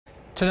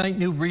Tonight,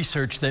 new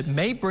research that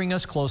may bring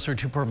us closer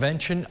to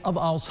prevention of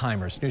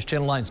Alzheimer's. News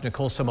Channel 9's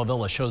Nicole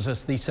Somavilla shows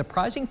us the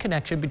surprising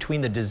connection between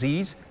the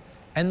disease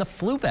and the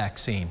flu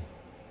vaccine.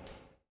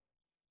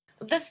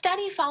 The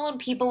study followed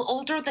people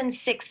older than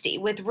 60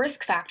 with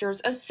risk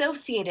factors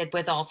associated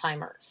with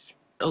Alzheimer's.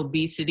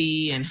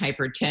 Obesity and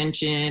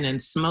hypertension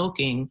and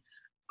smoking,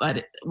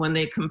 but when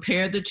they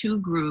compared the two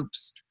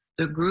groups,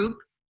 the group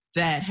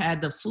that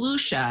had the flu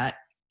shot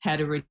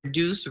had a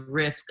reduced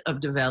risk of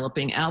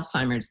developing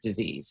Alzheimer's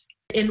disease.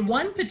 In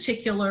one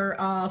particular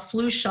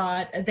flu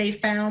shot, they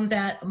found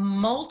that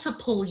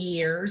multiple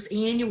years,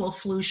 annual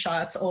flu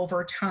shots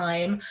over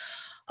time,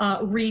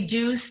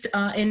 reduced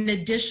an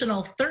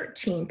additional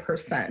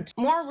 13%.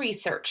 More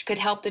research could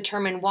help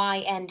determine why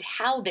and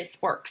how this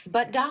works,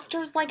 but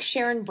doctors like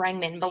Sharon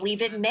Brangman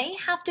believe it may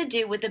have to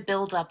do with the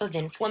buildup of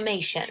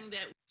inflammation.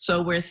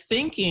 So we're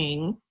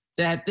thinking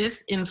that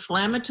this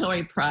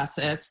inflammatory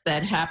process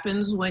that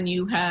happens when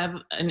you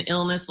have an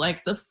illness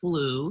like the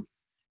flu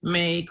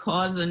may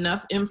cause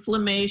enough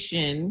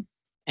inflammation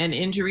and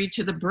injury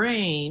to the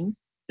brain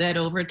that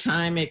over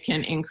time it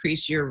can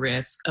increase your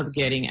risk of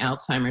getting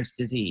Alzheimer's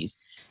disease.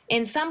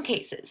 In some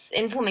cases,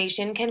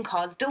 inflammation can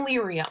cause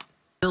delirium.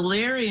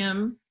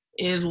 Delirium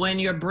is when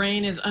your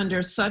brain is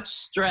under such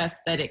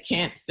stress that it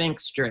can't think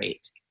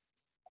straight.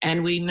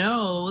 And we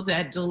know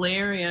that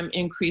delirium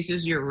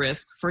increases your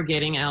risk for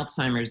getting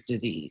Alzheimer's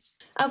disease.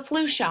 A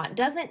flu shot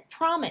doesn't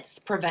promise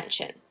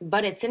prevention,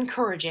 but it's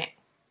encouraging.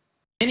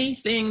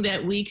 Anything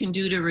that we can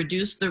do to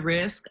reduce the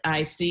risk,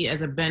 I see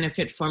as a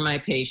benefit for my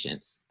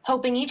patients.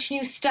 Hoping each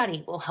new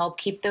study will help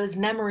keep those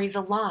memories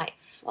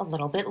alive a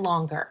little bit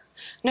longer.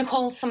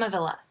 Nicole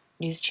Somavilla,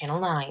 News Channel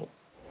 9.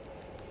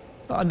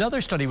 Another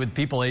study with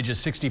people ages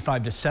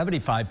 65 to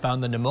 75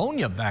 found the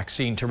pneumonia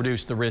vaccine to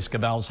reduce the risk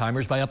of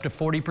Alzheimer's by up to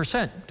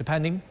 40%,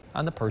 depending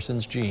on the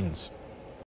person's genes.